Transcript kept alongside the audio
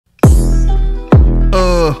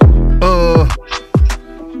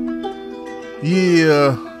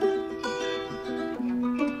Yeah.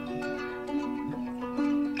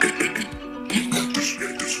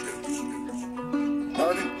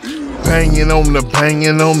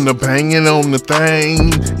 Banging on the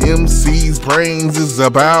thing. MC's brains is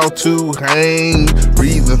about to hang.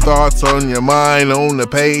 Read the thoughts on your mind on the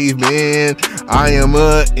pavement. I am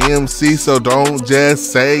a MC, so don't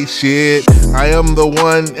just say shit. I am the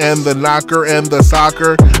one and the knocker and the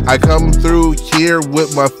socker. I come through here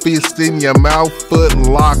with my fist in your mouth, foot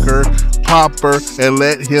locker, popper, and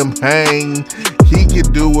let him hang. He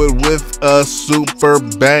can do it with a super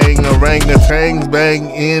bang. Orangutans bang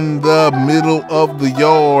in the middle of the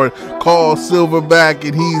yard. Call Silverback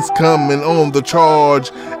and he's coming on the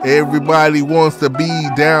charge. Everybody wants to be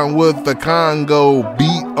down with the Congo.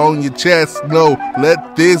 Beat on your chest, no,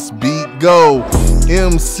 let this beat go.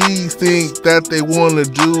 MCs think that they want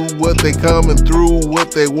to do what they coming through,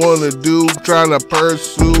 what they want to do, trying to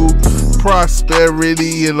pursue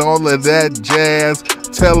prosperity and all of that jazz.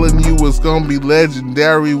 Telling you it's gonna be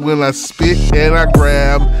legendary when I spit and I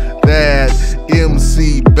grab that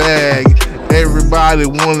MC bag. Everybody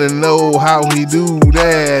wanna know how he do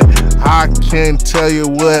that. I can't tell you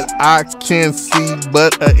what I can see,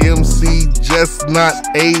 but a MC just not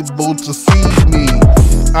able to see me.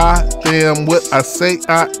 I am what I say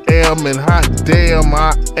I am, and hot damn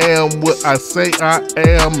I am what I say I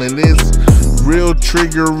am, and it's real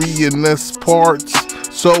triggery in this parts.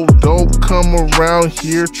 So don't come around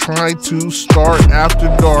here trying to start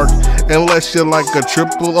after dark unless you're like a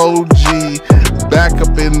triple OG. Back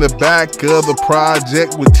up in the back of the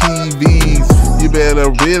project with TVs. You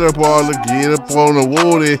better read up all the get up on the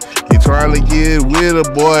water. You trying to get with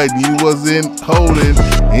a boy and you wasn't holding.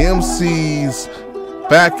 MCs,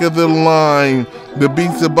 back of the line. The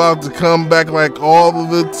beat's about to come back like all of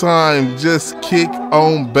the time. Just kick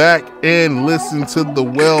on back and listen to the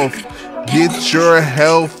wealth. Get your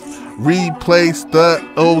health, replace the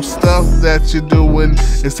old stuff that you're doing.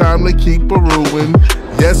 It's time to keep a ruin.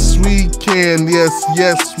 Yes we can,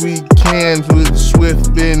 yes we can. With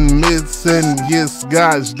Swift and Mitts and yes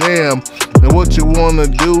gosh damn. And what you wanna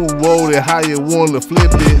do, roll it, how you wanna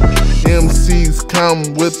flip it. MCs come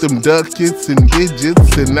with them ducats and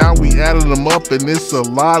digits, and now we added them up and it's a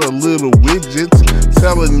lot of little widgets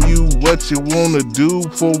telling you what you wanna do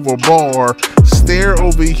for a bar. Stare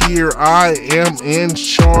over here, I am in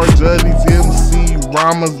charge of these MC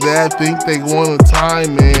rhymes that think they want a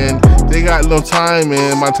time, man. They got no time,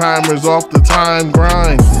 man. My timer's off the time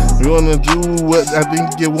grind. You wanna do what I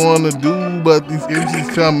think you wanna do, but these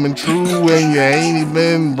MCs coming true and you ain't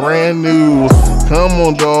even brand new. Come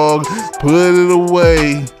on, dog, put it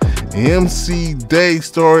away. MC day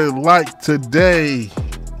started like today.